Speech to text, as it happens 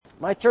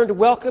My turn to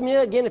welcome you.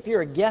 Again, if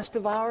you're a guest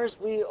of ours,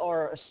 we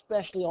are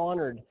especially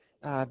honored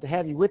to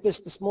have you with us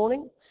this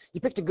morning. You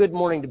picked a good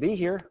morning to be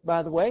here,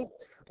 by the way.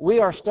 We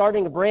are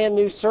starting a brand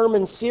new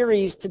sermon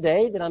series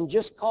today that I'm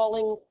just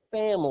calling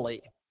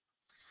Family.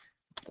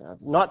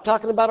 Not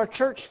talking about our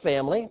church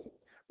family.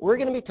 We're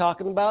going to be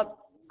talking about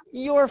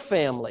your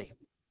family.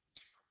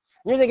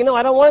 And you're thinking, no,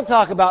 I don't want to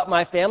talk about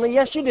my family.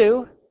 Yes, you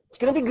do. It's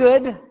going to be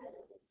good.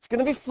 It's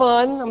going to be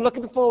fun. I'm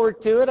looking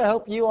forward to it. I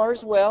hope you are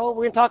as well.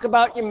 We're going to talk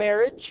about your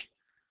marriage.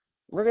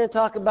 We're going to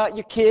talk about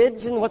your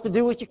kids and what to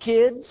do with your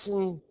kids.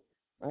 And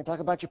we're going to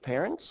talk about your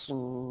parents and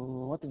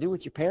what to do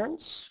with your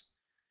parents.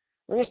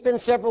 We're going to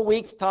spend several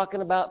weeks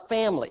talking about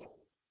family.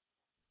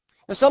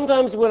 Now,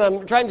 sometimes when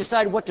I'm trying to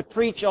decide what to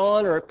preach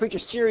on or preach a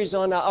series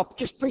on, I'll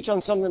just preach on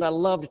something I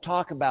love to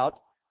talk about.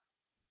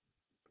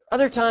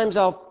 Other times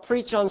I'll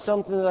preach on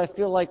something that I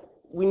feel like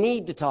we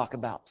need to talk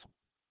about.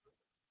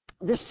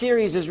 This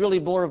series is really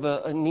more of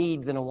a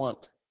need than a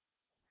want.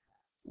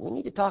 We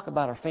need to talk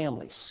about our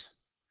families.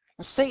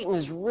 Now, Satan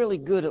is really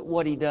good at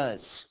what he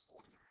does.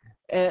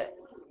 And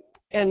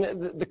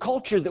the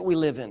culture that we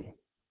live in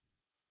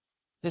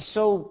is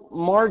so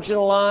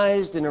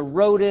marginalized and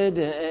eroded,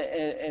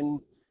 and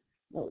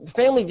the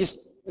family just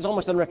is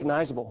almost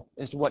unrecognizable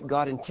as to what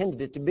God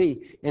intended it to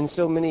be in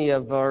so many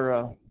of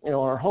our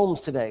our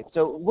homes today.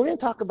 So we're going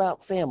to talk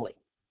about family.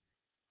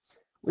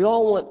 We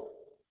all want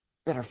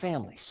better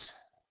families.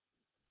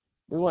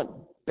 We want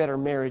better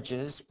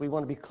marriages. We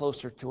want to be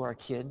closer to our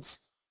kids.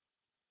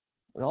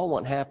 We all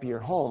want happier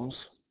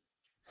homes.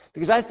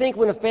 Because I think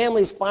when a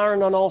family is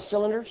firing on all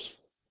cylinders,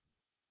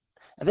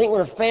 I think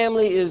when a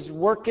family is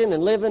working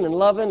and living and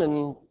loving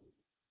and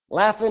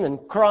laughing and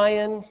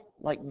crying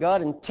like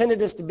God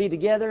intended us to be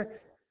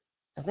together,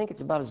 I think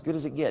it's about as good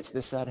as it gets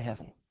this side of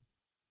heaven.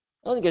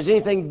 I don't think there's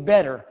anything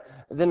better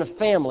than a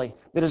family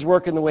that is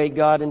working the way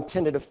God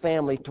intended a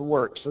family to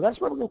work. So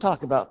that's what we're going to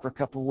talk about for a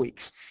couple of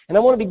weeks. And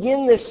I want to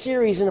begin this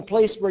series in a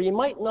place where you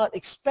might not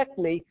expect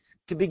me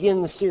to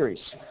begin the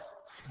series.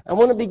 I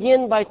want to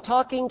begin by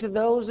talking to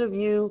those of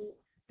you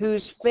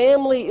whose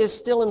family is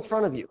still in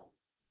front of you,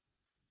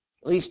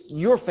 at least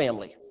your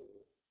family.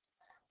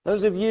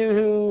 Those of you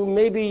who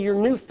maybe your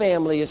new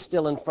family is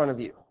still in front of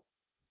you.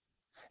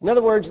 In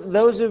other words,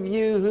 those of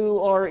you who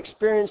are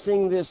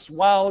experiencing this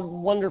wild,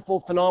 wonderful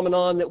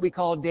phenomenon that we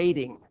call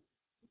dating.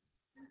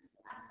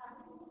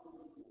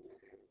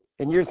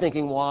 And you're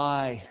thinking,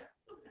 why?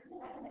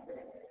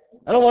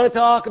 I don't want to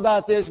talk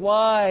about this.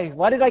 Why?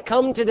 Why did I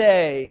come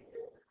today?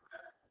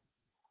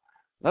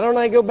 Why don't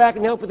I go back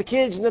and help with the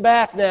kids in the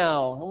back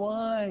now?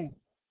 Why?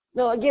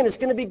 No, again, it's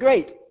going to be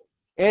great.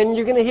 And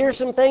you're going to hear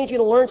some things. You're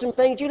going to learn some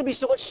things. You're going to be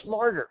so much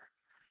smarter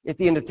at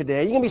the end of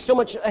today. You're going to be so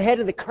much ahead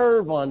of the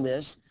curve on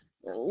this.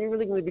 You're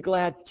really going to be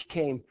glad that you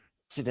came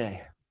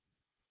today.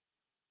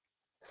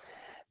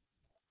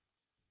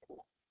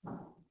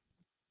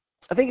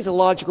 I think it's a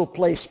logical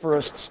place for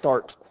us to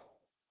start.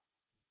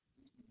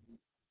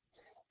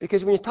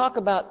 Because when you talk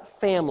about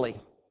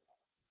family,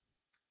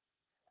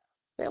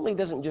 family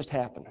doesn't just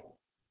happen.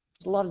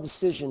 There's a lot of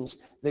decisions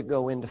that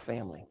go into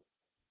family.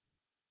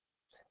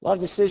 A lot of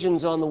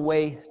decisions on the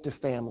way to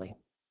family.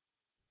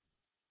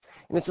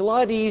 And it's a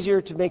lot easier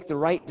to make the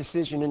right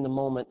decision in the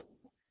moment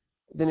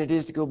than it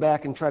is to go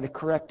back and try to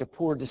correct a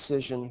poor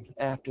decision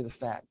after the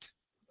fact.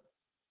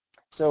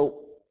 So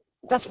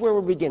that's where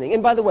we're beginning.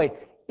 And by the way,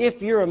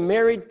 if you're a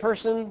married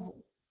person,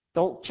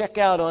 don't check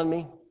out on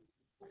me.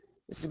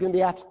 This is going to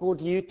be applicable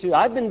to you too.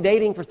 I've been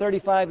dating for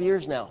 35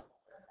 years now.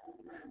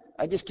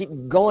 I just keep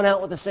going out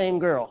with the same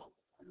girl.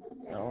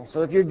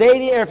 So if you're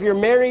dating or if you're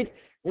married,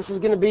 this is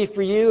going to be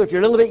for you. If you're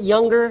a little bit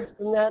younger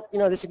than that,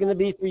 this is going to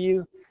be for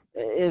you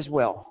as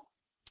well.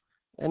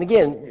 And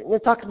again, we're going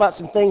to talk about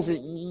some things that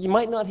you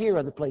might not hear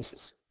other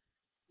places.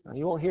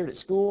 You won't hear it at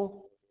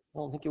school. I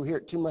don't think you'll hear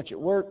it too much at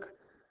work.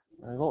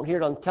 You won't hear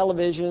it on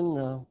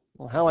television,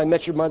 How I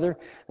Met Your Mother,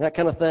 that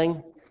kind of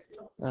thing.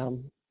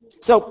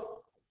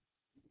 So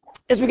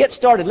as we get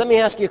started, let me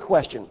ask you a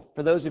question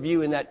for those of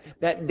you in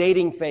that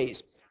dating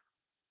phase.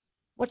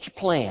 What's your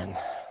plan?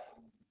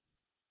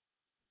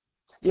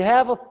 Do you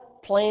have a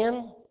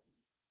plan?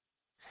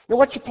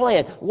 What's your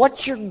plan?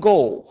 What's your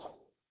goal?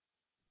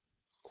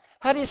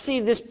 How do you see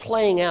this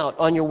playing out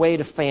on your way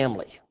to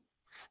family?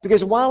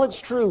 Because while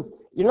it's true,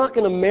 you're not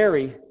going to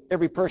marry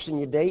every person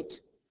you date,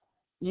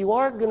 you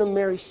are going to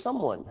marry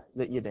someone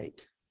that you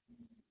date.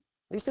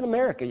 At least in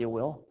America you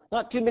will.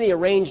 Not too many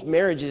arranged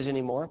marriages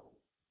anymore.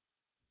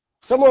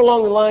 Somewhere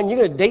along the line you're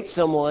going to date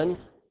someone,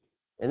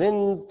 and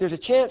then there's a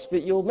chance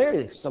that you'll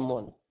marry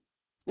someone.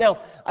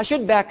 Now, I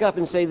should back up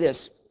and say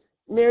this.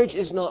 Marriage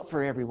is not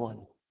for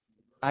everyone.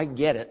 I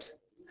get it.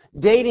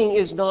 Dating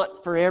is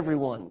not for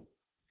everyone.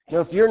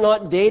 If you're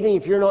not dating,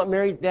 if you're not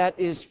married, that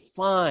is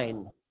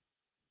fine.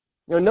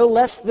 No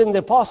less than the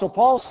Apostle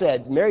Paul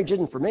said, marriage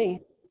isn't for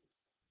me.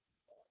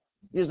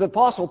 Because the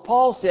Apostle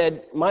Paul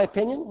said, my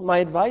opinion, my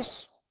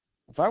advice,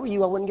 if I were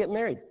you, I wouldn't get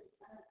married.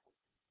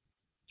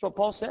 That's what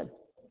Paul said.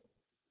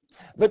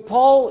 But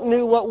Paul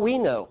knew what we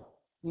know.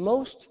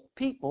 Most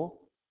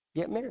people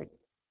get married.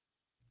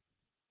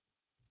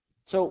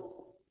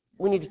 So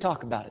we need to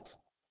talk about it.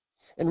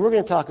 And we're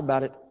going to talk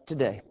about it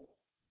today.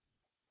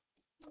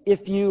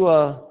 If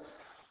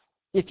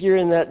you're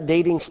in that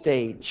dating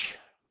stage,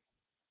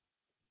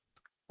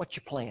 what's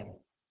your plan?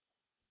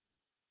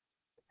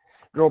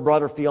 Girl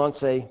brought her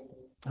fiance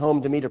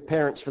home to meet her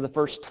parents for the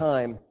first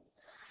time.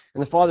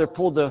 And the father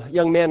pulled the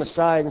young man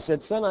aside and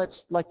said, "Son, I'd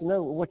like to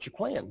know, what's your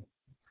plan?"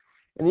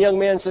 And the young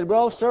man said,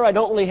 "Well, sir, I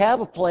don't really have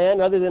a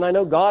plan other than I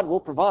know God will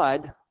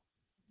provide."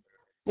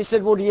 He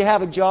said, "Well, do you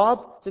have a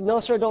job?" He said, "No,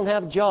 sir, I don't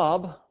have a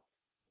job,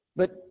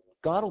 but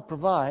God will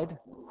provide."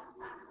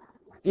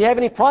 "Do you have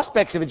any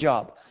prospects of a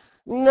job?"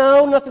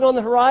 "No, nothing on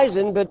the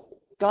horizon, but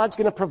God's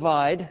going to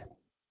provide."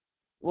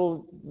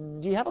 "Well,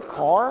 do you have a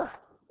car?"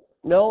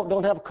 "No,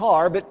 don't have a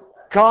car, but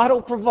God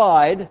will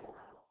provide."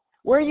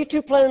 "Where are you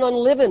two planning on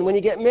living when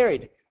you get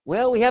married?"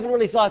 "Well, we haven't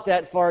really thought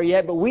that far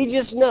yet, but we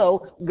just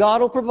know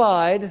God will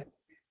provide."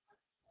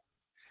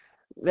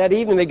 That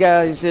evening, the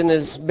guy's in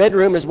his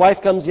bedroom. His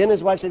wife comes in.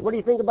 His wife said, "What do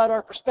you think about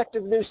our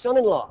prospective new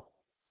son-in-law?"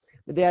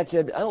 The dad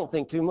said, "I don't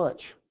think too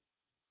much.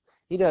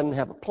 He doesn't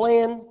have a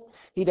plan.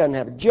 He doesn't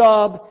have a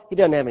job. He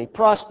doesn't have any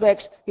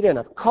prospects. He doesn't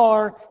have a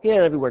car. He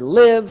doesn't have anywhere to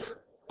live.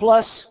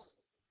 Plus,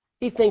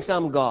 he thinks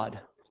I'm God."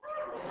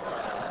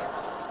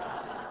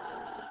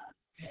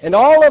 And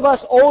all of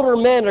us older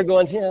men are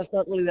going, "Yeah, it's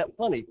not really that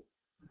funny."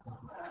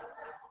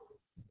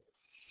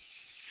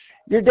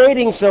 You're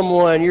dating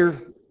someone.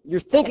 You're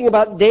thinking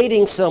about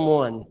dating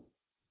someone.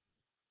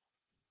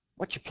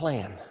 What's your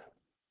plan?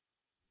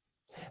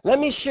 Let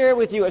me share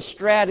with you a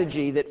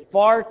strategy that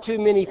far too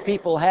many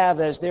people have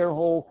as their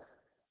whole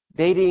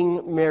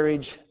dating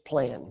marriage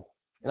plan.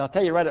 And I'll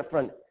tell you right up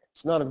front,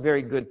 it's not a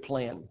very good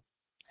plan.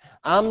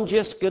 I'm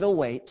just going to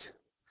wait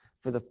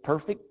for the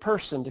perfect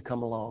person to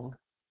come along.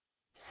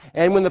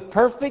 And when the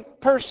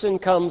perfect person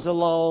comes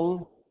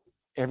along,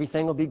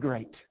 everything will be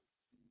great.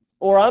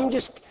 Or I'm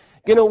just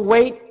going to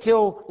wait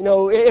till,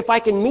 if I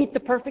can meet the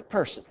perfect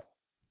person,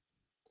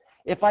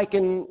 if I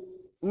can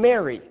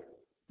marry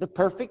the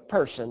perfect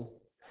person,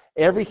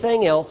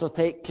 everything else will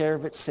take care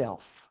of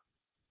itself.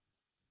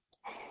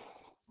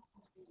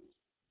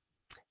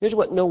 Here's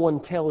what no one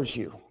tells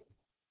you.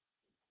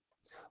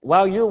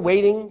 While you're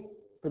waiting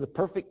for the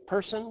perfect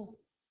person,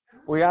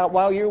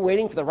 while you're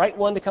waiting for the right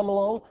one to come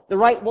along, the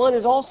right one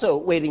is also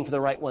waiting for the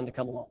right one to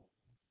come along.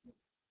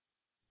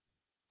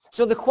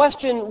 So the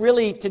question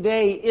really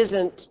today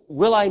isn't,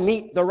 will I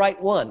meet the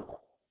right one?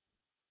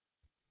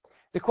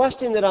 The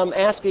question that I'm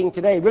asking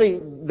today,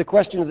 really the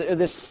question of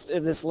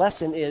this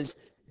lesson is,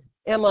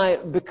 am I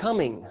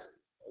becoming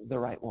the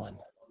right one?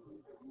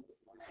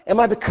 Am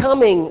I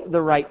becoming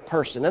the right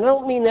person? And I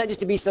don't mean that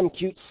just to be some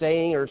cute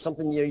saying or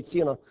something you'd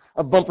see on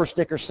a bumper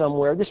sticker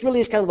somewhere. This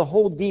really is kind of the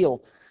whole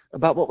deal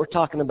about what we're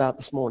talking about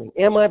this morning.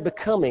 Am I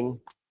becoming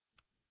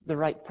the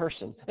right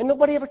person? And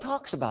nobody ever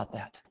talks about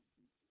that.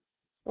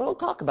 We don't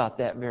talk about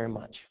that very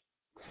much.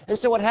 And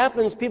so what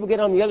happens, people get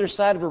on the other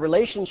side of a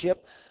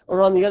relationship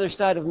or on the other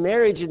side of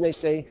marriage and they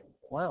say,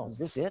 "Wow, is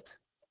this it?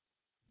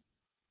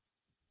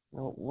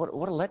 What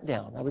a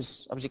letdown. I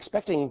was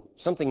expecting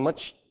something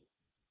much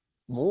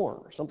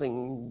more,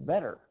 something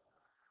better.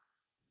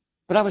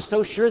 But I was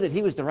so sure that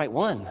he was the right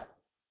one.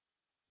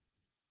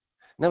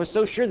 And I was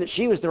so sure that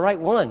she was the right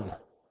one."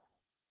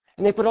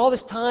 And they put all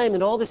this time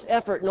and all this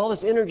effort and all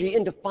this energy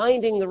into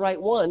finding the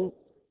right one.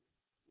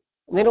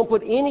 And they don't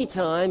put any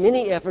time,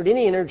 any effort,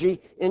 any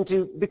energy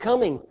into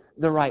becoming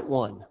the right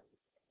one.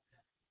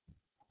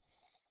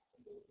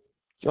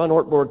 John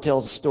Ortberg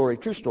tells a story,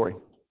 true story,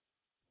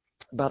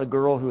 about a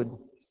girl who had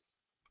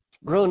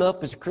grown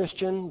up as a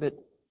Christian, but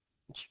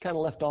she kind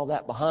of left all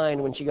that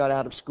behind when she got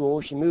out of school.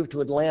 She moved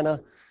to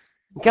Atlanta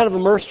and kind of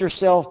immersed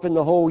herself in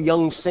the whole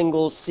young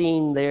singles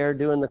scene there,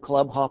 doing the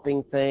club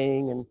hopping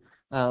thing,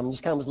 and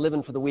just kind of was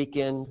living for the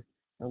weekend,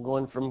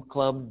 going from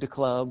club to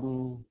club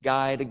and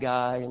guy to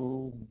guy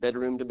and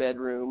bedroom to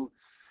bedroom,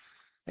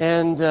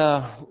 and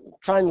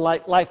trying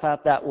life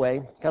out that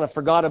way. Kind of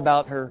forgot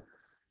about her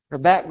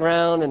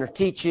background and her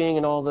teaching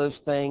and all those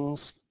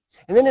things.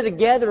 And then at a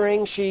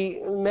gathering,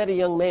 she met a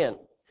young man.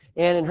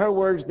 And in her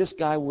words, this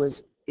guy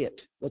was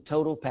it, the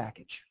total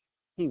package.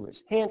 He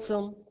was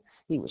handsome.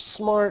 He was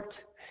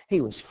smart.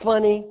 He was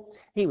funny.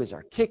 He was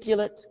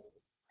articulate.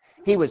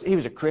 He was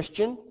a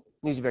Christian.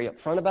 He was very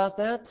upfront about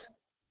that.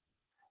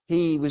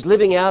 He was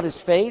living out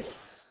his faith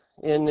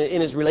in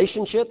his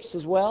relationships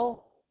as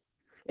well.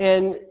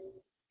 And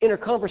in her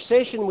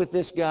conversation with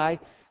this guy,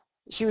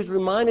 she was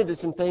reminded of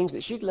some things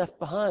that she'd left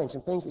behind,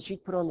 some things that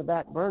she'd put on the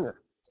back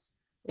burner.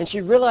 And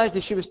she realized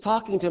as she was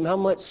talking to him how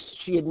much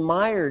she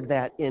admired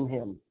that in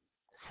him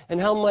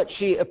and how much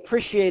she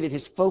appreciated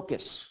his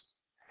focus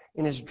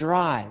and his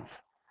drive.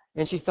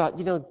 And she thought,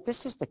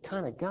 this is the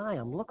kind of guy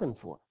I'm looking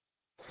for.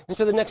 And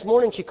so the next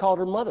morning she called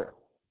her mother.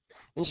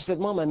 And she said,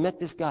 "Mom, I met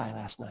this guy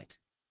last night."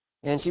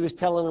 And she was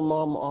telling her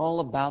mom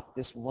all about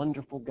this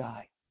wonderful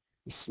guy.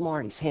 He's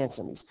smart. He's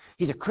handsome.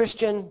 He's a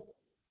Christian.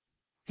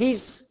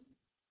 He's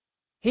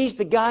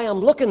the guy I'm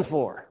looking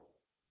for.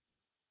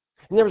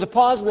 And there was a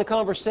pause in the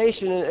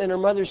conversation, and her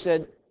mother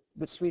said,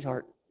 "But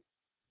sweetheart,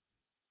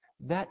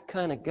 that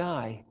kind of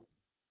guy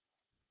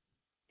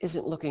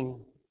isn't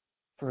looking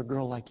for a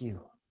girl like you.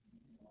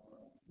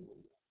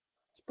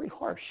 It's pretty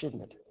harsh,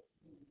 isn't it?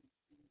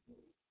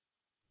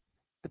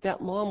 But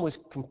that mom was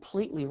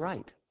completely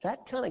right.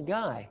 That kind of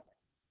guy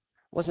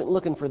wasn't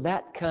looking for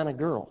that kind of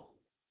girl.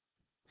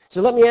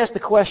 So let me ask the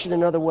question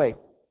another way.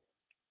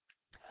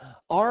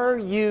 Are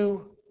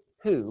you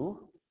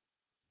who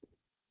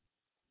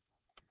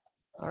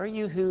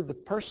the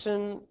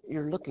person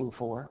you're looking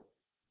for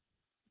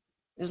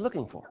is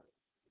looking for?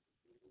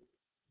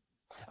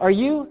 Are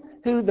you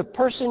who the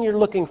person you're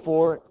looking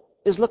for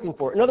is looking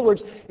for? In other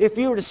words, if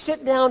you were to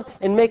sit down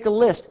and make a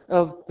list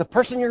of the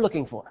person you're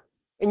looking for,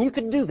 and you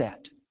could do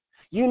that.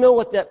 You know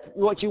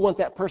what you want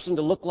that person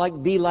to look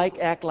like, be like,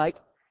 act like.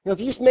 If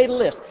you just made a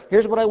list,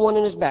 here's what I want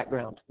in his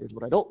background. Here's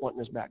what I don't want in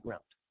his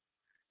background.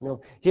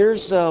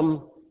 Here's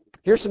some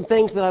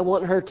things that I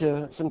want her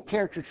to, some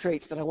character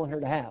traits that I want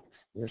her to have.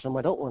 Here's some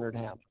I don't want her to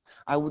have.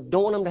 I don't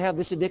want them to have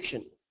this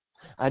addiction.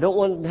 I don't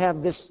want them to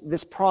have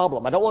this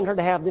problem. I don't want her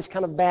to have this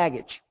kind of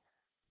baggage.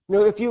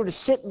 If you were to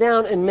sit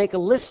down and make a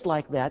list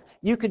like that,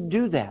 you could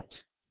do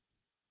that.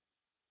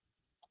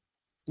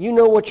 You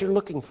know what you're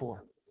looking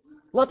for.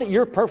 Not that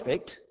you're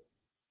perfect,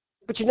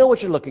 but you know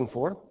what you're looking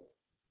for.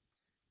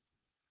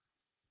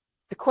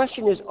 The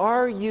question is,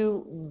 are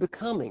you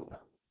becoming?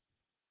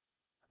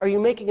 Are you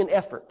making an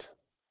effort?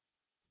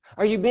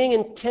 Are you being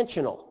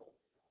intentional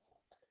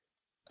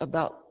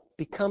about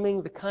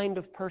becoming the kind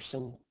of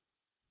person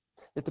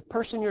that the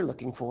person you're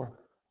looking for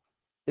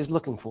is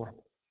looking for?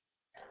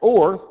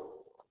 Or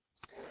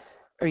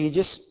are you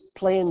just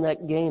playing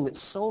that game that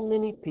so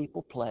many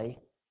people play?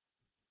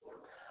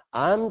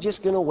 I'm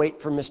just going to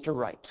wait for Mr.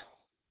 Right.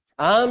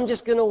 I'm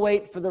just going to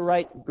wait for the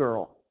right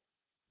girl.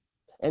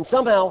 And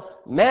somehow,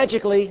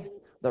 magically,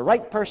 the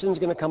right person's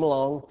going to come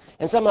along.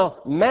 And somehow,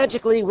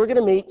 magically, we're going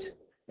to meet.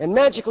 And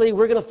magically,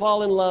 we're going to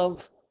fall in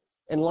love.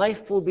 And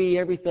life will be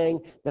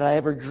everything that I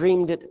ever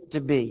dreamed it to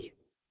be.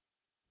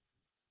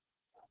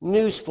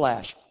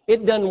 Newsflash,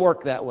 it doesn't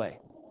work that way.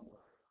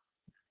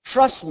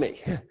 Trust me,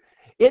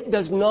 it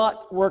does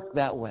not work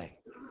that way.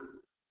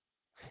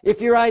 If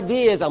your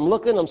idea is I'm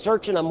looking, I'm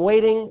searching, I'm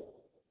waiting,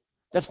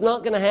 that's not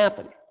going to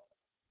happen.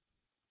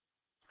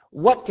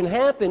 What can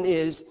happen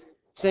is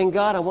saying,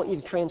 God, I want you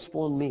to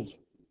transform me.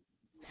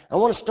 I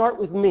want to start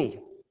with me.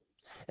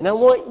 And I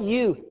want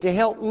you to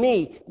help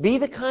me be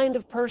the kind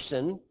of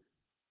person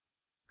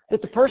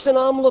that the person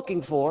I'm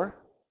looking for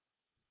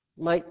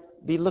might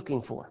be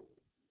looking for.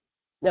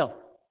 Now,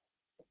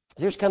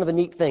 here's kind of a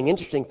neat thing,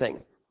 interesting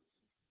thing.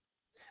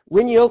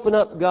 When you open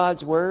up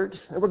God's Word,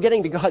 and we're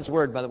getting to God's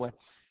Word, by the way.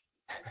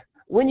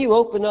 When you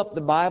open up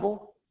the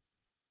Bible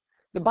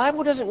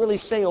doesn't really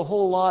say a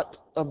whole lot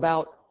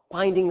about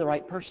finding the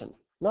right person.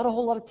 Not a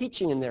whole lot of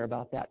teaching in there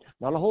about that.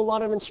 Not a whole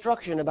lot of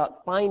instruction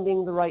about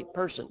finding the right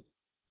person.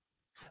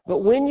 But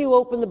when you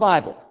open the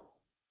Bible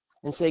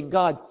and say,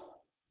 God,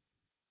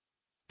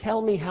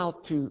 tell me how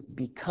to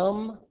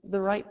become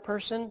the right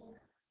person,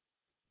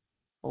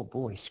 oh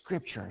boy,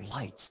 Scripture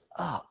lights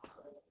up.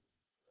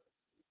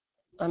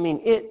 I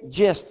mean, it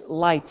just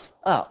lights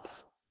up.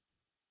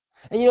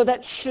 And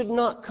that should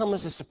not come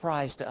as a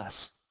surprise to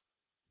us.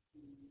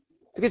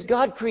 Because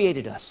God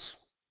created us.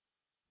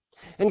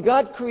 And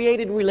God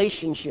created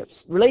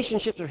relationships.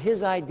 Relationships are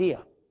His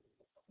idea.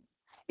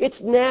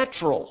 It's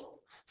natural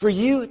for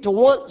you to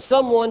want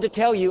someone to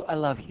tell you, I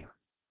love you.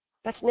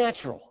 That's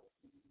natural.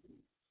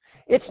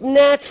 It's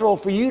natural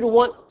for you to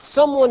want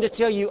someone to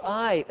tell you,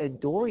 I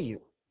adore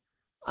you.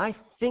 I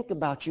think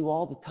about you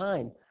all the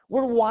time.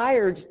 We're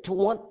wired to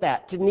want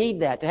that, to need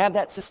that, to have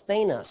that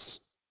sustain us.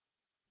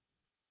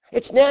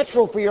 It's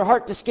natural for your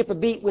heart to skip a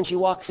beat when she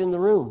walks in the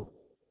room.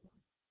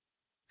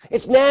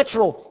 It's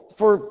natural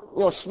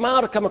for a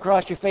smile to come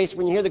across your face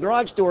when you hear the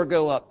garage door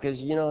go up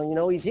because you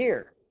know he's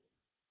here.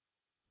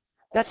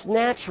 That's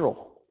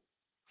natural.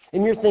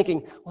 And you're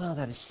thinking, wow,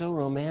 that is so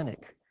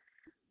romantic.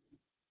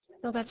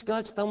 No, that's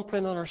God's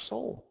thumbprint on our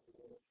soul.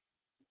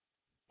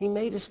 He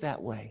made us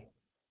that way.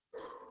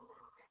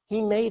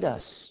 He made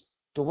us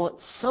to want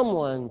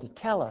someone to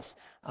tell us,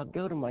 I'll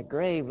go to my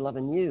grave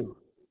loving you.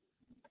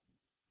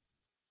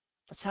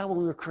 That's how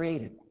we were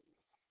created.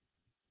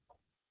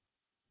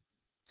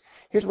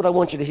 Here's what I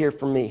want you to hear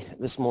from me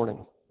this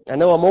morning. I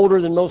know I'm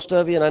older than most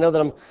of you, and I know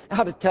that I'm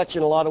out of touch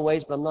in a lot of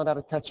ways, but I'm not out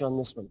of touch on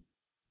this one.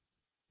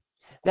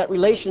 That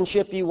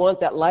relationship you want,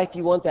 that life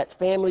you want, that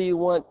family you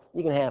want,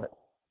 you can have it.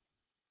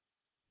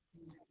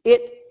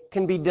 It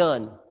can be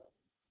done.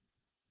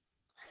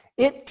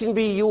 It can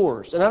be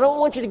yours. And I don't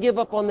want you to give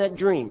up on that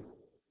dream.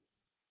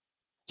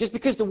 Just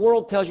because the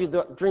world tells you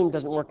the dream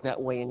doesn't work that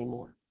way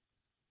anymore.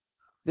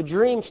 The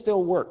dream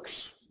still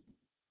works.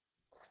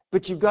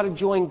 But you've got to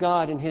join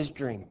God in His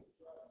dream.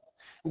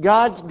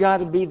 God's got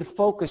to be the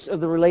focus of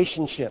the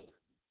relationship.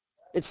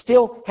 It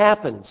still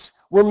happens.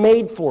 We're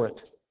made for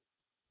it.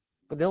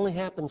 But it only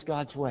happens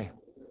God's way.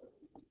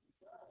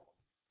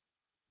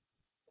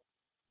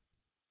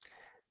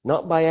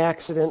 Not by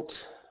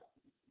accident,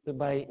 but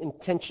by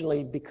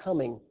intentionally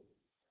becoming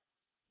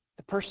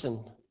the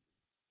person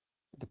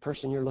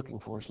you're looking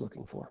for is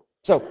looking for.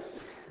 So,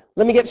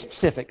 Let me get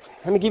specific.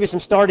 Let me give you some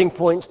starting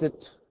points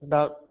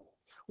about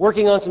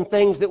working on some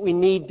things that we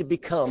need to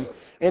become.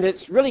 And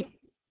it's really,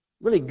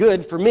 really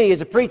good for me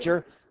as a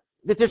preacher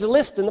that there's a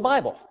list in the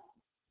Bible.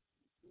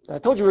 I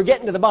told you we're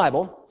getting to the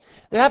Bible.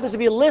 There happens to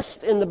be a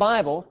list in the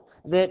Bible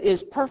that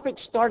is perfect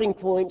starting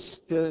points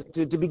to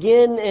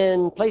begin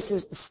and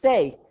places to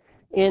stay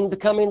in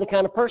becoming the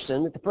kind of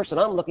person that the person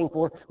I'm looking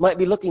for might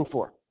be looking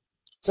for.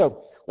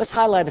 So let's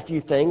highlight a few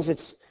things.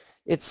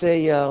 It's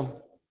a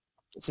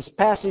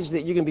passage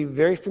that you can be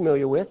very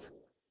familiar with.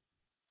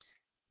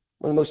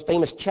 One of the most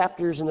famous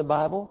chapters in the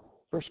Bible,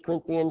 1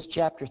 Corinthians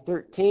chapter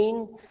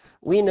 13.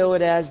 We know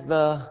it as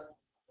the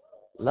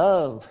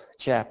love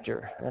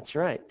chapter. That's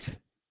right.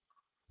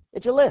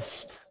 It's a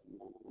list.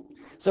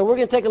 So we're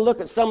going to take a look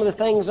at some of the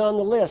things on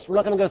the list. We're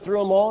not going to go through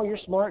them all. You're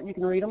smart. You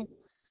can read them.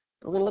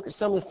 We're going to look at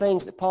some of the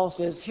things that Paul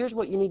says, here's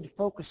what you need to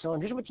focus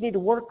on. Here's what you need to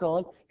work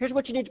on. Here's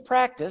what you need to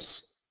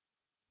practice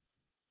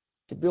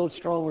to build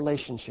strong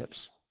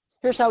relationships.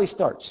 Here's how he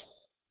starts.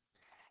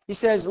 He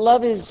says,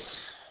 love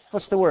is,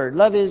 what's the word?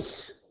 Love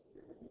is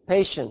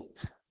patient.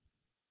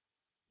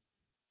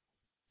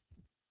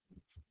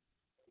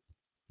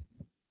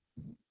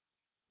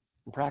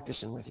 I'm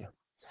practicing with you.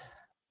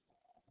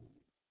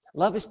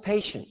 Love is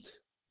patient.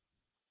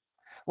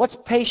 What's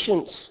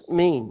patience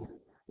mean?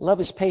 Love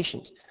is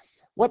patient.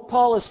 What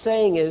Paul is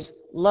saying is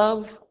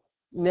love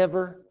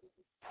never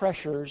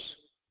pressures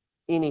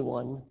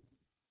anyone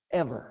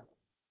ever.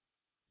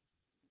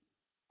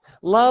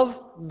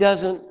 Love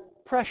doesn't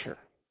pressure.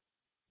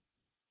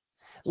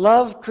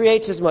 Love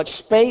creates as much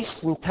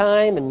space and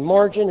time and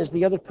margin as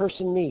the other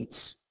person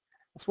needs.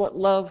 That's what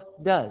love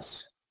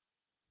does.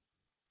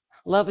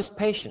 Love is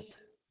patient.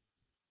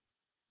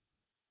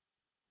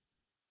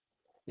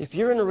 If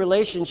you're in a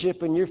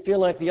relationship and you feel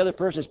like the other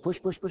person is push,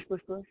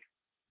 or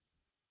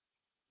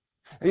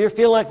you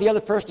feel like the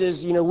other person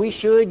is, we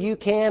should, you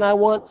can, I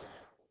want,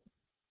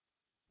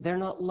 they're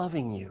not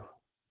loving you.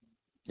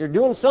 They're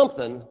doing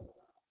something,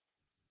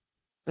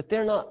 but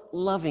they're not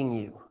loving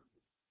you.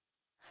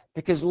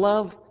 Because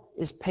love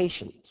is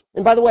patient.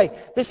 And by the way,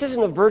 this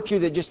isn't a virtue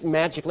that just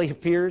magically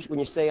appears when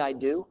you say I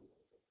do.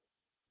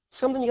 It's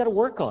something you got to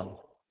work on.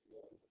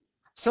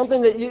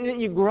 Something that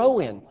you grow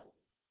in.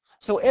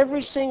 So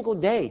every single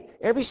day,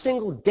 every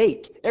single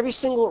date, every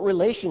single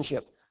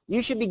relationship,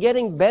 you should be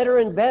getting better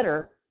and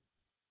better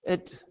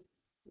at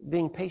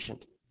being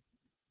patient.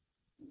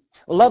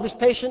 Love is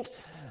patient.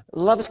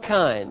 Love is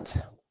kind.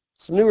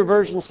 Some newer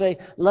versions say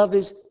love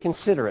is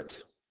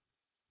considerate.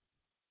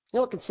 You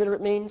know what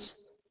considerate means?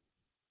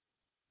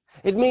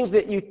 It means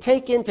that you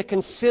take into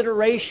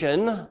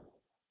consideration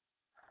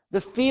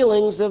the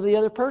feelings of the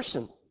other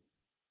person.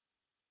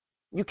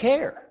 You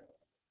care.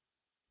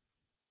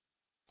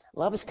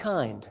 Love is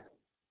kind.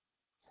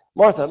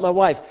 Martha, my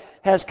wife,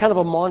 has kind of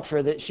a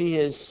mantra that she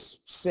has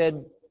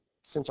said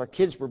since our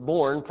kids were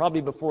born,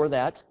 probably before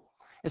that.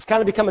 It's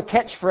kind of become a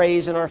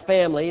catchphrase in our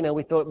family.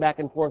 We throw it back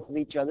and forth with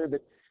each other.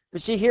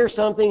 But she hears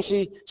something,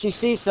 she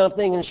sees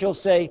something, and she'll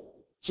say,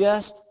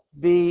 just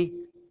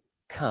be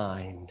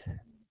kind.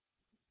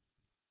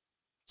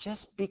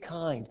 Just be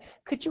kind.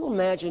 Could you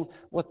imagine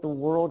what the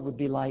world would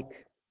be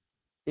like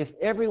if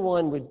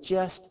everyone would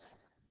just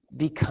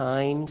be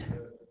kind?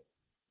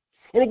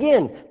 And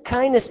again,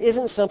 kindness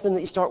isn't something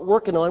that you start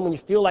working on when you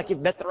feel like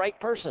you've met the right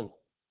person.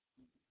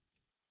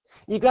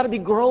 You've got to be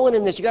growing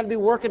in this. You've got to be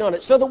working on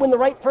it so that when the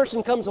right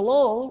person comes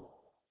along,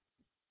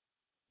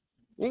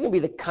 you're going to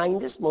be the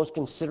kindest, most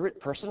considerate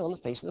person on the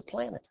face of the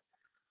planet.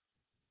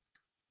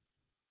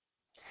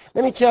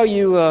 Let me tell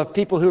you,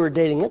 people who are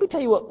dating, let me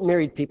tell you what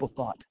married people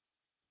thought.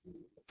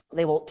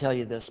 They won't tell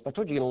you this, but I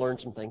told you you're going to learn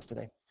some things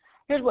today.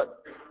 Here's what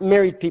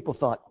married people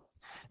thought.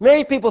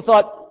 Married people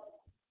thought,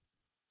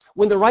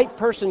 when the right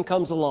person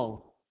comes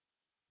along,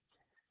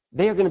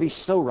 they are going to be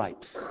so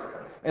right,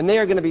 and they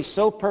are going to be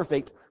so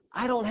perfect,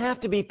 I don't have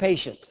to be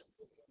patient.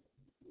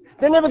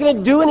 They're never going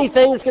to do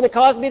anything that's going to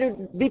cause me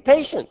to be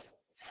patient.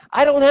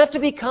 I don't have to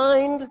be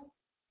kind.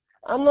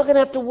 I'm not going to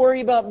have to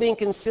worry about being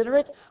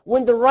considerate.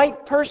 When the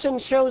right person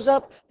shows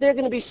up, they're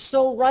going to be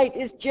so right,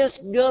 it's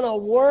just going to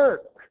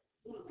work.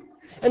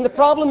 And the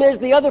problem is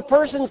the other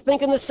person's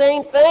thinking the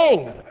same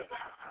thing.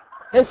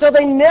 And so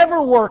they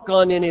never work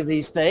on any of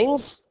these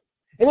things.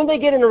 And then they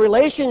get in a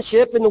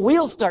relationship and the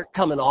wheels start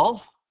coming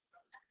off.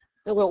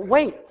 They go,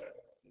 wait,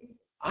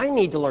 I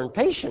need to learn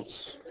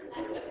patience.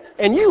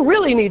 And you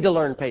really need to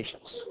learn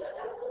patience.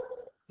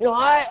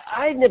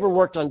 I never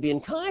worked on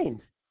being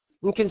kind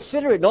and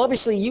considerate. And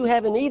obviously you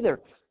haven't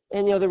either.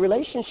 And, the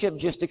relationship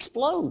just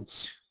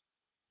explodes.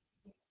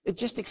 It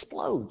just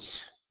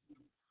explodes.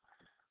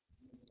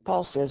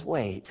 Paul says,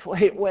 wait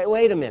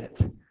a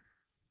minute.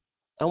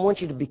 I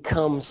want you to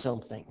become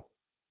something.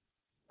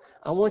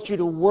 I want you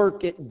to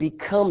work at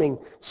becoming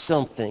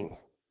something.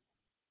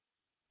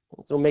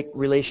 It'll make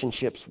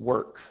relationships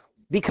work.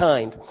 Be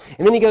kind.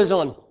 And then he goes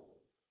on.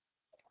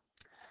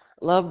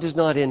 Love does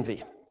not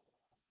envy.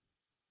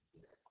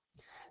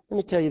 Let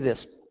me tell you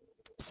this.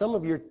 Some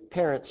of your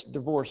parents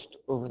divorced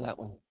over that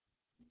one.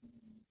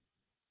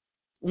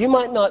 You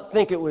might not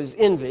think it was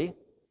envy,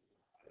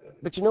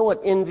 But you know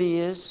what envy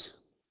is?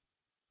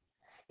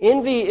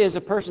 Envy is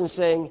a person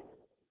saying,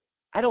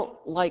 I don't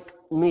like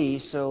me,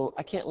 so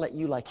I can't let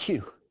you like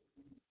you.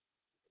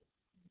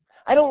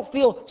 I don't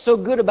feel so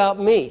good about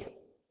me,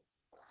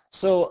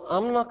 so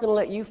I'm not going to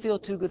let you feel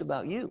too good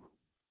about you.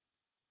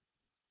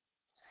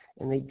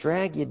 And they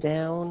drag you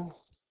down,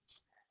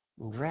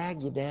 and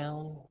drag you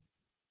down,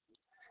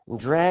 and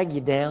drag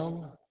you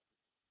down.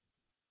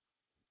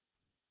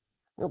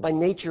 You know, by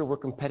nature, we're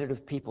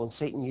competitive people, and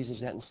Satan uses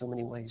that in so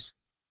many ways.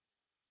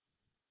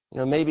 You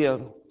know, maybe a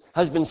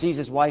husband sees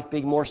his wife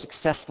being more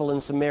successful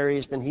in some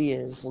areas than he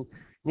is, and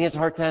he has a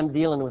hard time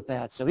dealing with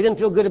that. So he doesn't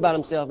feel good about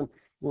himself, and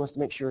he wants to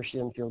make sure she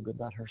doesn't feel good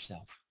about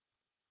herself.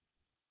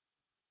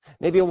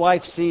 Maybe a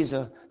wife sees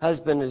a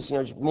husband as,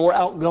 more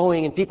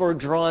outgoing, and people are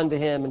drawn to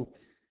him, and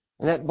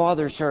that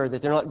bothers her,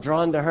 that they're not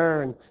drawn to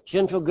her, and she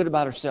doesn't feel good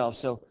about herself.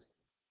 So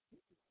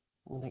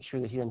we'll make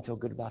sure that he doesn't feel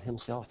good about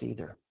himself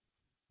either.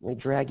 And they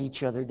drag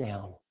each other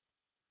down.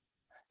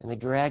 And they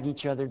drag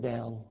each other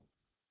down.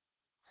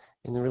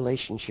 And the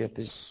relationship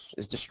is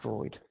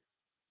destroyed.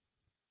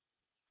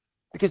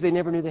 Because they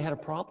never knew they had a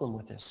problem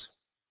with this.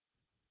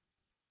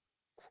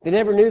 They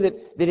never knew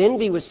that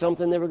envy was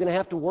something they were going to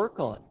have to work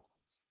on.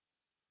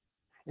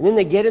 And then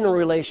they get in a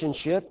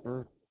relationship,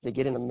 or they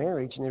get in a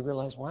marriage, and they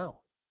realize, wow,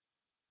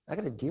 I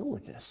got to deal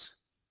with this.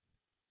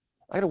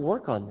 I got to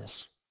work on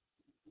this.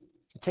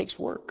 It takes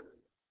work.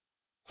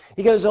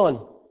 He goes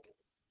on,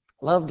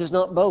 love does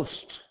not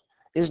boast,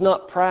 is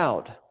not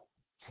proud.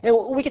 And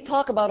we could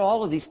talk about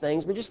all of these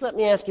things, but just let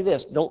me ask you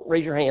this. Don't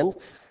raise your hand.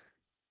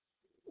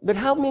 But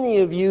how many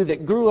of you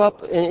that grew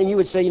up, and you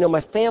would say,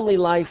 my family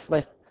life,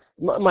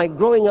 my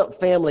growing up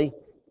family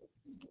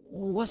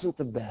wasn't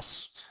the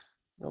best.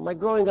 My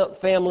growing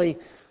up family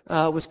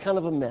was kind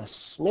of a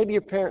mess. Maybe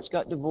your parents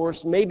got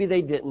divorced. Maybe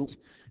they didn't.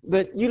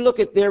 But you look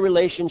at their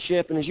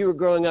relationship, and as you were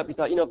growing up, you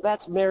thought, if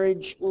that's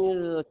marriage,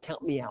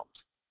 count me out.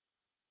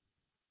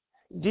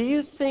 Do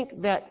you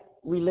think that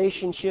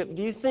relationship,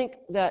 do you think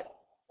that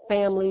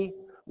family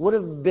would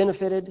have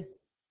benefited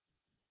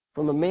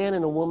from a man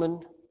and a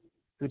woman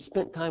who'd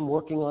spent time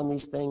working on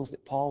these things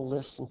that Paul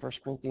lists in 1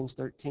 Corinthians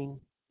 13?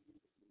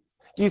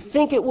 Do you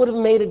think it would have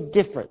made a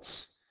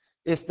difference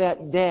if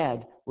that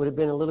dad would have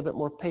been a little bit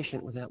more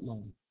patient with that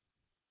mom?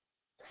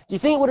 Do you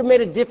think it would have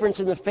made a difference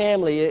in the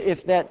family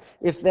if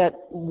that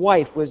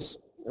wife was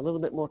a little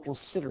bit more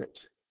considerate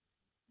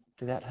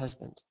to that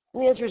husband?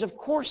 And the answer is, of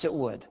course it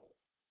would.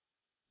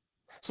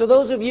 So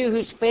those of you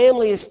whose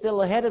family is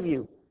still ahead of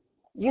you,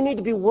 you need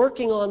to be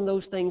working on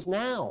those things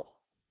now.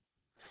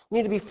 You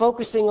need to be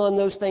focusing on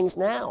those things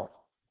now.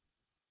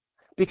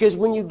 Because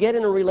when you get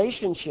in a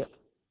relationship,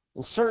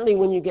 and certainly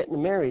when you get in a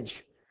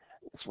marriage,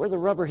 it's where the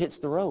rubber hits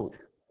the road.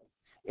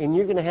 And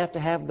you're going to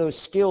have those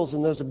skills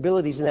and those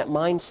abilities and that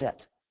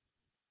mindset.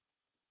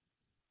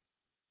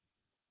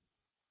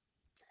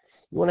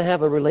 You want to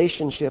have a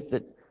relationship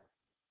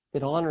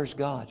that honors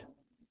God.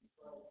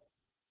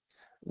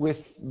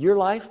 With your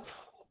life,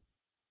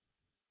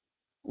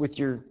 with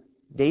your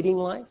dating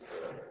life,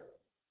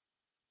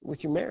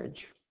 with your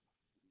marriage.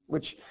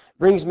 Which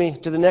brings me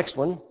to the next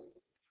one.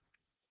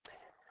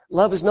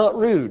 Love is not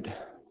rude.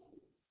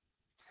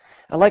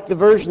 I like the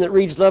version that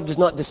reads, love does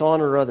not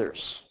dishonor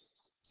others.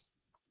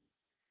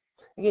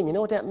 Again, you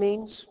know what that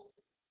means?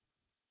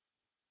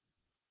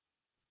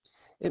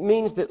 It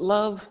means that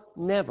love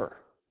never,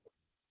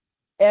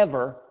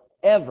 ever,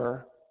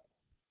 ever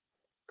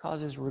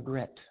causes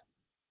regret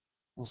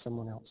in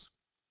someone else.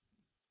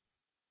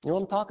 You know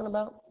what I'm talking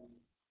about?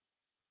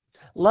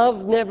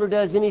 Love never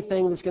does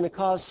anything that's going to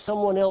cause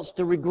someone else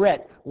to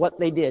regret what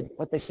they did,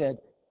 what they said,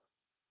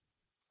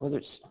 whether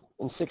it's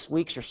in 6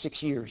 weeks or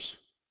 6 years.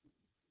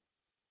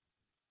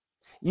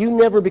 You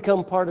never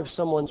become part of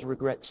someone's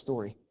regret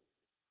story.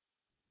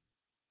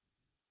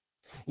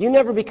 You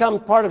never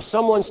become part of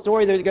someone's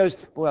story that goes,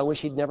 boy, I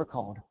wish he'd never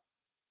called.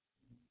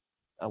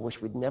 I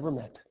wish we'd never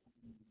met.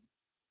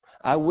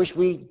 I wish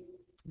we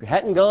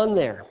hadn't gone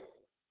there.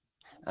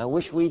 I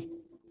wish we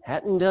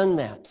hadn't done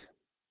that.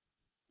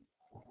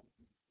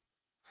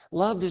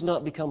 Love does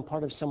not become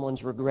part of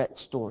someone's regret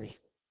story.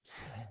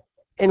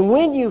 And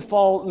when you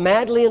fall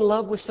madly in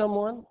love with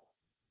someone,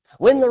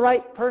 when the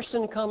right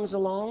person comes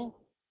along,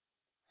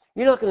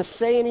 you're not going to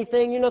say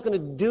anything, you're not going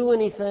to do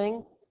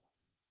anything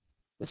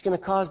that's going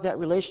to cause that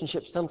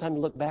relationship sometime to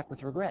look back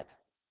with regret.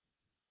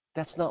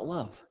 That's not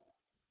love.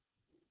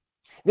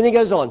 Then he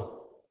goes on.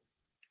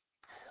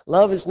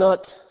 Love is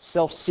not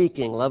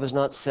self-seeking. Love is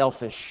not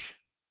selfish.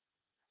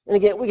 And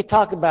again, we could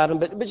talk about them,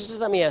 but just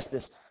let me ask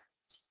this.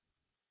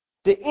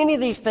 Do any of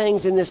these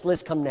things in this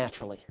list come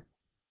naturally?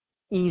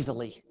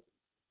 Easily?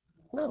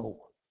 No.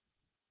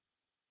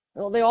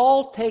 No, they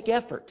all take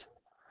effort.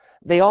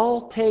 They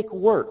all take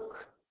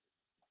work.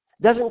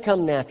 It doesn't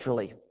come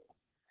naturally.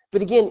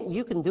 But again,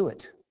 you can do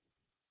it.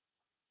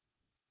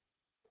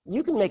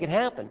 You can make it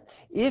happen.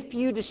 If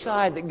you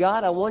decide that,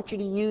 God, I want you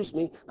to use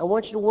me, I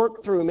want you to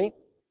work through me,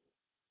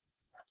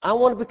 I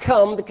want to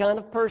become the kind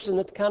of person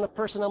that the kind of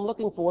person I'm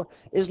looking for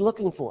is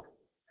looking for.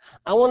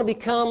 I want to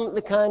become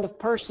the kind of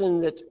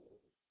person that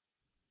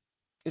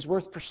is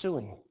worth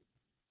pursuing.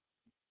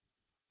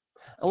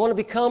 I want to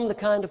become the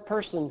kind of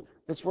person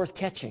that's worth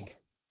catching.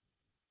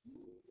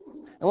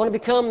 I want to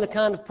become the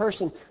kind of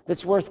person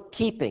that's worth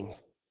keeping.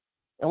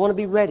 I want to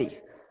be ready.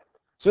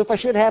 So if I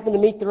should happen to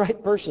meet the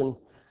right person,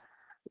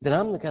 then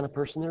I'm the kind of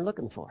person they're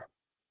looking for.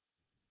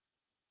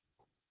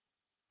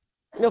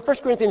 1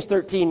 Corinthians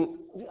 13,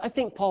 I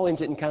think Paul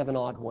ends it in kind of an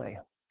odd way.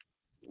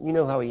 You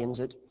know how he ends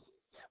it.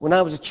 When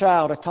I was a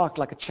child, I talked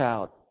like a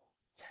child.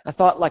 I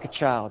thought like a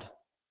child.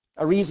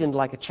 I reasoned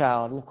like a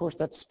child. And of course,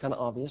 that's kind of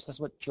obvious. That's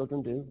what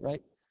children do,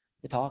 right?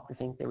 They talk, they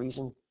think, they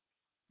reason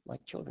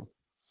like children.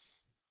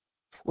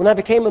 When I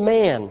became a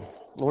man,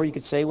 or you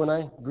could say when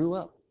I grew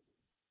up.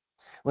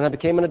 When I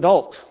became an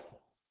adult.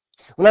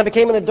 When I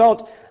became an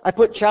adult, I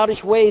put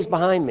childish ways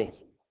behind me.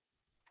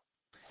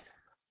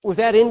 With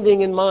that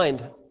ending in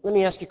mind, let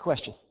me ask you a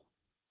question.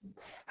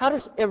 How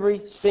does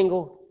every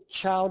single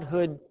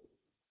childhood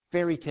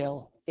fairy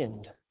tale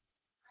end?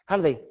 How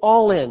do they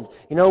all end?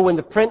 When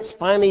the prince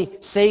finally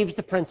saves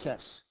the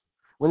princess.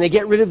 When they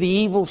get rid of the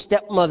evil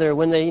stepmother.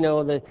 When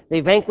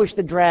they vanquish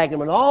the dragon.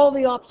 When all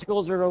the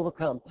obstacles are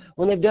overcome.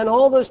 When they've done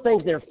all those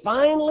things, they're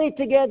finally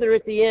together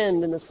at the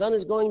end, and the sun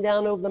is going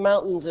down over the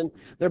mountains, and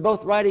they're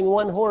both riding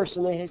one horse,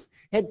 and they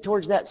head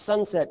towards that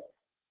sunset.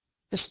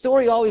 The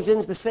story always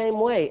ends the same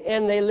way,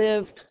 and they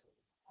lived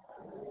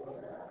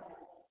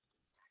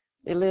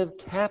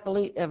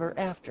happily ever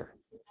after.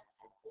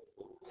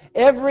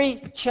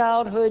 Every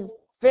childhood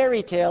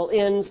fairy tale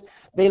ends,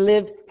 they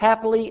lived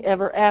happily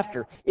ever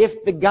after.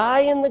 If the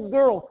guy and the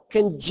girl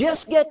can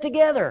just get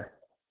together,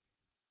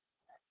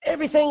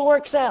 everything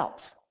works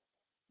out.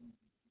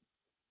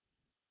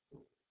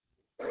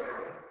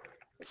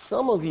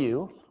 Some of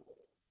you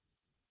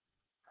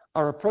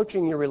are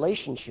approaching your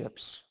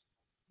relationships,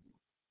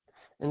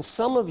 and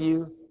some of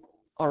you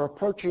are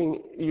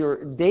approaching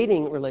your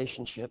dating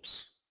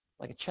relationships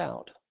like a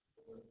child.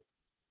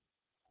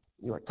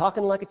 You are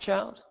talking like a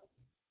child.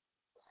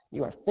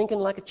 You are thinking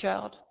like a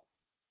child.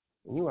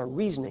 And you are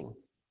reasoning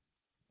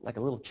like a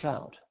little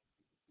child.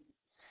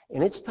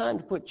 And it's time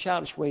to put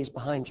childish ways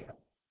behind you.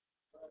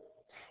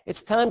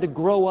 It's time to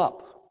grow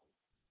up.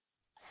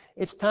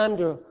 It's time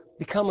to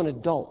become an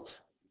adult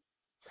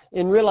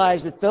and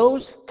realize that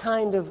those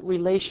kind of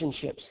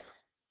relationships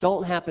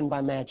don't happen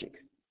by magic.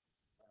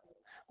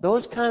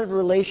 Those kind of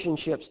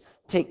relationships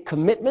take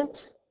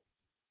commitment,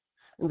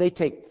 and they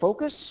take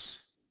focus.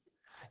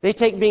 They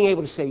take being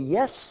able to say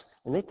yes,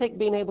 and they take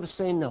being able to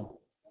say no.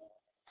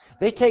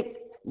 They take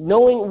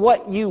knowing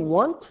what you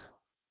want,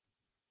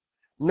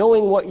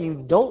 knowing what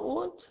you don't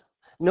want,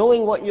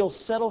 knowing what you'll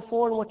settle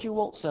for and what you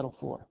won't settle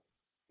for.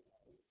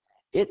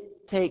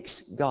 It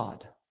takes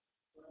God.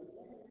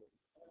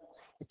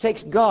 It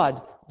takes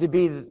God to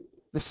be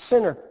the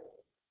center,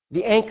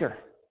 the anchor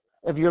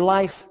of your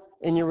life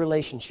and your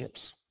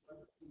relationships.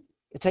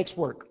 It takes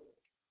work.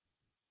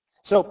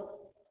 So,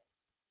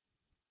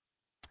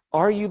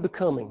 are you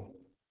becoming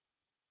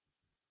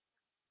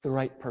the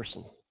right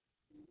person?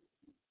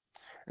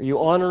 Are you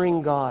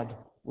honoring God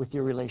with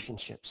your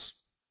relationships?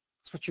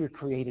 That's what you were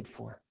created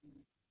for.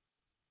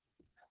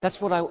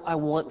 That's what I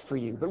want for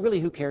you. But really,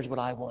 who cares what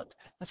I want?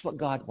 That's what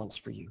God wants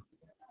for you.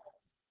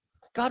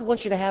 God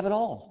wants you to have it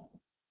all.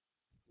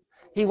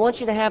 He wants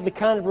you to have the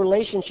kind of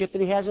relationship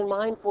that he has in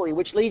mind for you,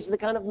 which leads to the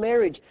kind of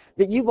marriage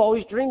that you've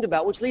always dreamed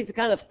about, which leads to the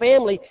kind of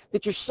family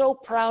that you're so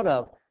proud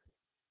of,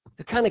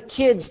 the kind of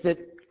kids that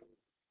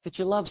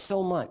you love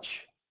so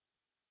much.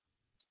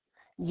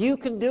 You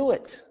can do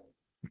it.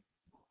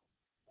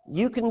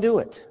 You can do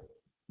it.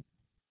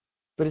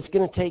 But it's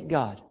going to take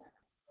God.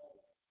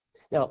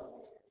 Now,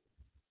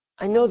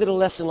 I know that a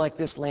lesson like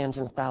this lands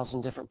in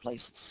 1,000 different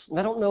places. And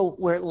I don't know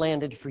where it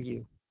landed for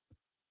you.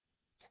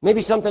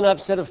 Maybe something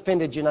I've said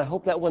offended you, and I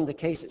hope that wasn't the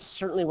case. It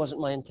certainly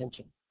wasn't my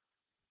intention.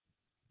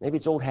 Maybe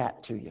it's old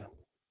hat to you.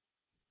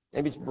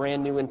 Maybe it's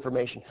brand new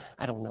information.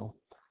 I don't know.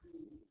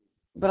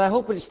 But I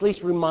hope it at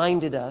least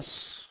reminded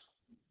us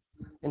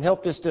and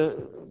helped us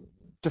to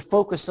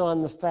focus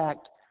on the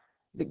fact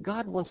that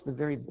God wants the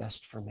very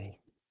best for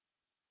me.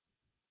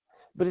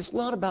 But it's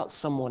not about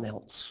someone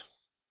else.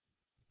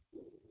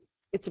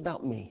 It's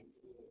about me.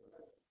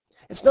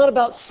 It's not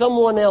about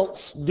someone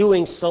else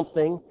doing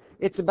something.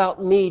 It's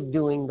about me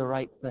doing the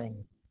right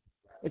thing.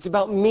 It's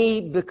about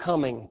me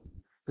becoming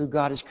who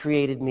God has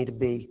created me to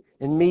be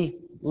and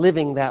me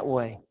living that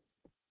way.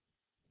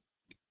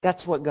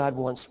 That's what God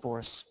wants for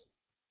us.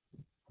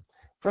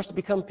 For us to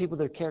become people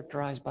that are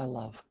characterized by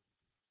love.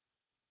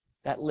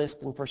 That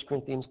list in 1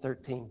 Corinthians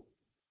 13.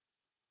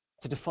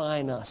 To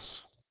define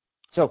us.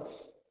 So,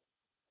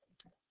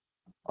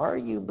 are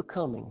you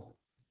becoming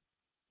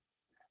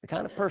the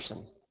kind of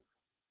person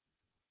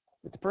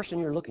that the person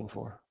you're looking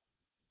for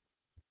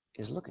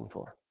is looking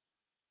for?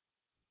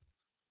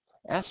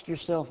 Ask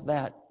yourself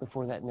that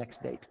before that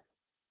next date.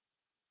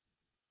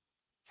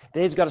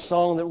 Dave's got a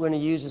song that we're going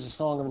to use as a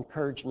song of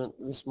encouragement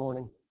this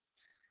morning.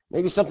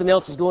 Maybe something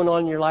else is going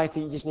on in your life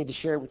that you just need to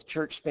share with the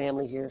church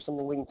family here,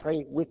 something we can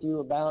pray with you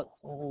about,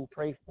 something we can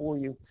pray for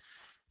you.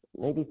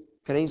 Maybe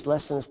today's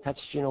lesson has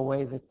touched you in a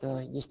way that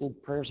you just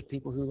need prayers of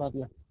people who love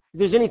you. If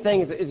there's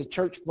anything as a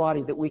church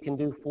body that we can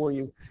do for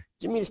you,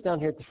 meet us down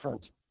here at the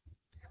front.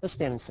 Let's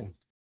stand and sing.